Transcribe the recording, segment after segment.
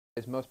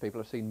As most people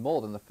have seen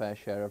more than the fair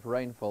share of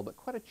rainfall, but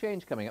quite a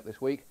change coming up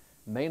this week.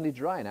 Mainly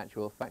dry in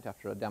actual fact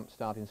after a damp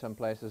start in some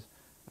places.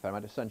 A fair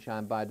amount of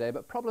sunshine by day,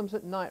 but problems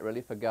at night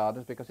really for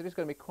gardeners because it is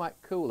going to be quite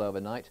cool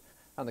overnight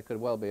and there could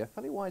well be a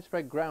fairly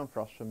widespread ground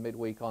frost from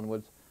midweek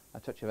onwards, a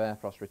touch of air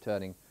frost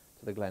returning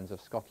to the glens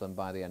of Scotland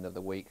by the end of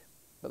the week.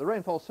 But the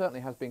rainfall certainly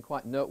has been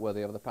quite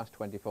noteworthy over the past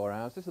 24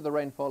 hours. This is the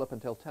rainfall up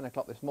until 10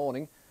 o'clock this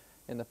morning.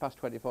 In the past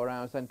 24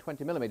 hours then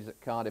 20 millimetres at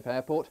Cardiff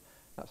Airport.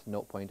 That's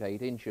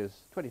 0.8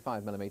 inches,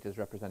 25 millimetres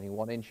representing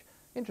 1 inch.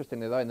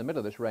 Interestingly though, in the middle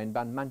of this rain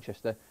band,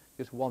 Manchester,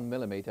 just 1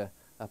 millimetre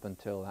up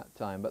until that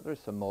time, but there is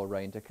some more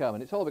rain to come,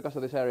 and it's all because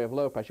of this area of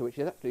low pressure which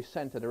is actually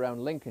centred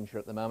around Lincolnshire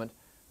at the moment,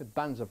 with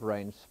bands of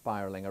rain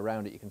spiralling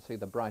around it. You can see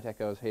the bright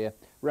echoes here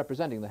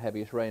representing the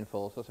heaviest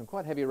rainfall, so some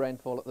quite heavy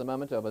rainfall at the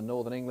moment over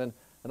northern England,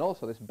 and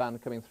also this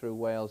band coming through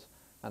Wales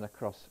and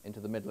across into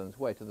the Midlands,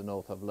 way to the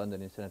north of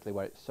London incidentally,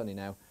 where it's sunny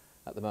now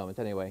at the moment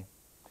anyway.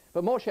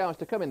 But more showers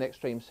to come in the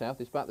extreme south,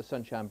 despite the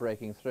sunshine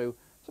breaking through.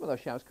 Some of those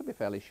showers could be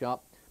fairly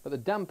sharp, but the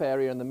damp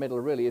area in the middle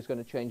really is going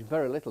to change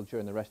very little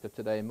during the rest of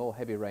today. More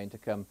heavy rain to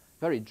come,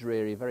 very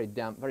dreary, very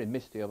damp, very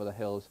misty over the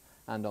hills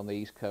and on the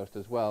east coast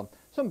as well.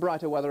 Some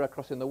brighter weather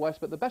across in the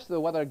west, but the best of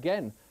the weather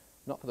again,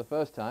 not for the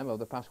first time over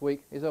the past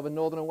week, is over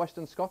northern and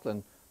western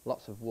Scotland.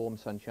 Lots of warm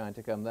sunshine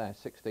to come there.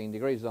 16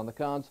 degrees is on the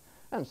cards,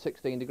 and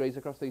 16 degrees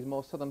across these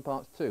more southern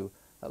parts too,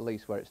 at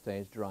least where it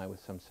stays dry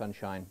with some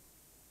sunshine.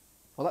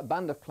 Well, that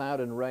band of cloud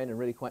and rain and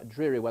really quite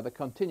dreary weather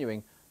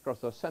continuing across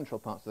those central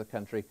parts of the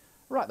country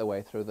right the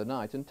way through the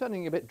night, and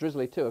turning a bit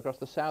drizzly too across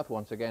the south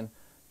once again,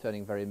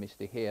 turning very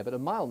misty here. But a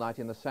mild night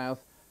in the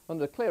south.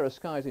 Under clearer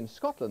skies in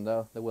Scotland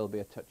though, there will be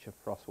a touch of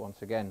frost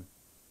once again.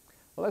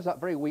 Well, there's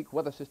that very weak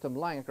weather system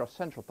lying across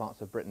central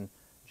parts of Britain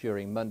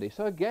during Monday.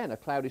 So again, a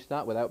cloudy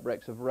start with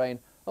outbreaks of rain,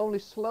 only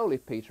slowly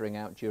petering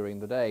out during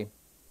the day.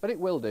 But it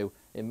will do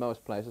in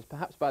most places.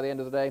 Perhaps by the end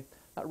of the day,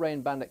 that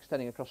rain band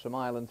extending across from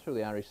Ireland through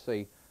the Irish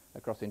Sea,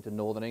 across into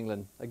northern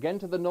England. Again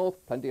to the north,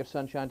 plenty of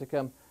sunshine to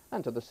come,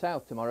 and to the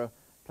south tomorrow,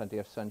 plenty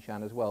of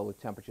sunshine as well, with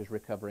temperatures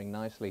recovering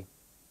nicely.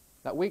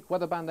 That weak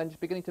weather band then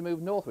just beginning to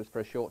move northwards for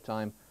a short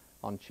time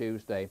on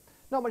Tuesday.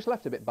 Not much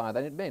left of it by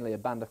then, it's mainly a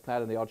band of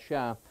cloud and the odd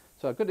shower.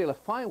 So a good deal of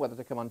fine weather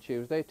to come on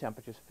Tuesday,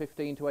 temperatures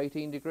 15 to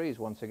 18 degrees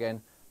once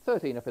again,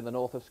 13 up in the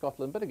north of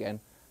Scotland, but again,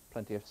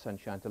 plenty of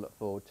sunshine to look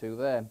forward to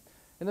there.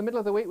 In the middle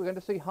of the week we're going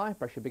to see high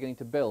pressure beginning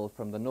to build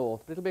from the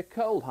north, but it'll be a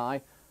cold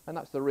high, and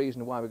that's the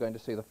reason why we're going to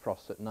see the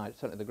frosts at night,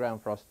 certainly the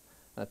ground frost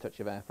and a touch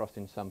of air frost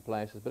in some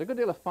places. But a good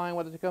deal of fine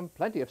weather to come,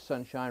 plenty of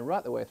sunshine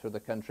right the way through the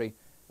country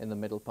in the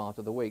middle part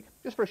of the week.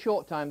 Just for a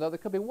short time though, there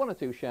could be 1 or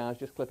 2 showers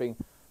just clipping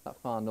that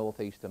far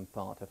northeastern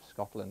part of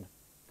Scotland.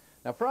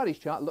 Now Friday's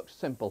chart looks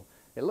simple.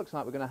 It looks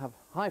like we're going to have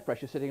high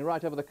pressure sitting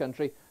right over the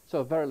country,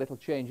 so very little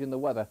change in the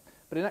weather.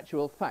 But in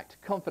actual fact,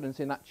 confidence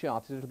in that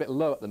chart is a little bit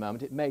low at the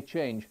moment. It may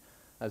change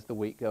as the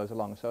week goes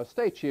along, so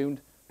stay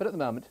tuned, but at the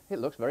moment it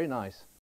looks very nice.